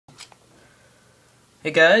Hey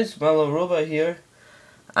guys, Mellow Robot here,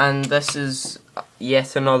 and this is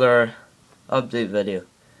yet another update video.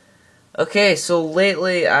 Okay, so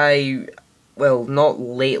lately well, not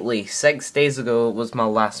lately, 6 days ago was my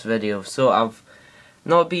last video, so I've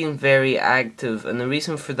not been very active, and the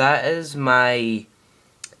reason for that is my,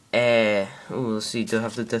 let's see, do I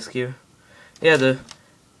have the disc here? Yeah, I do.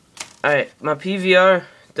 Alright, my PVR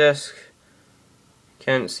disc,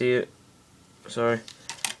 can't see it, sorry,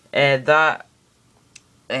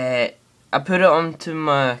 I put it onto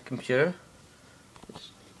my computer.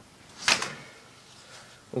 Let's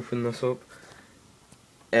open this up.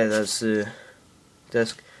 That's the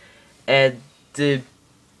disc. The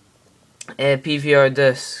PVR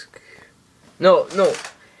disc. No,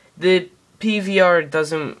 the PVR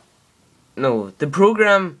doesn't. No, the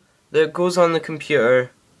program that goes on the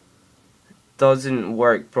computer doesn't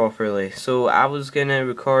work properly. So I was gonna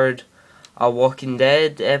record a Walking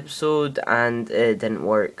Dead episode and it didn't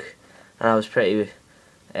work. And I was pretty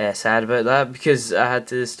sad about that because I had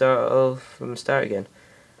to start all from the start again.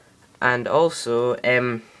 And also,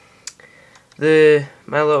 the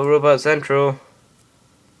My Little Robots intro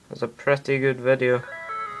was a pretty good video.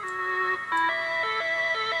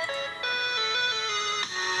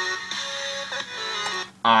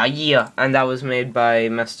 Ah yeah, and that was made by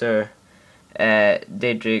Mr.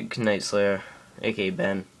 Daedric Knightslayer, aka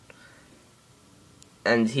Ben.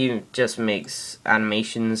 And he just makes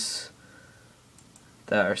animations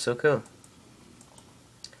that are so cool.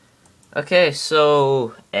 Okay,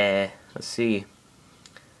 so let's see.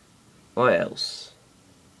 What else?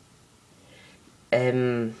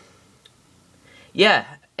 Yeah.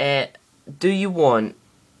 Do you want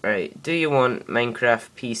Minecraft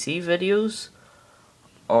PC videos,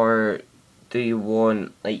 or do you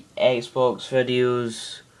want like Xbox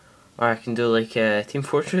videos, or I can do like Team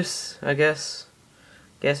Fortress? I guess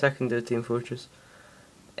I can do Team Fortress.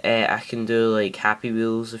 I can do like Happy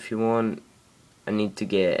Wheels if you want. I need to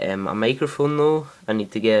get a microphone though. I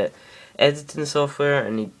need to get editing software. I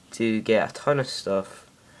need to get a ton of stuff.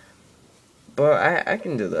 But I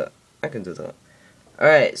can do that.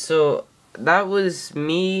 Alright, so that was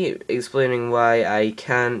me explaining why I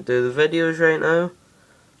can't do the videos right now.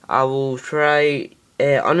 I will try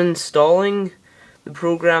uninstalling the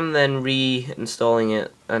program, then reinstalling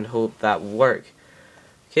it, and hope that will work.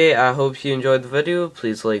 Okay, I hope you enjoyed the video.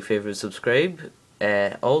 Please like, favorite, subscribe.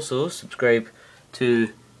 Also, subscribe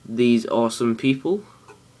to these awesome people.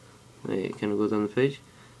 Wait, can I go down the page?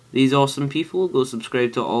 These awesome people, go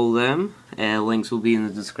subscribe to all of them. Links will be in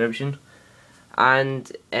the description. And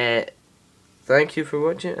thank you for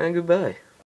watching, and goodbye.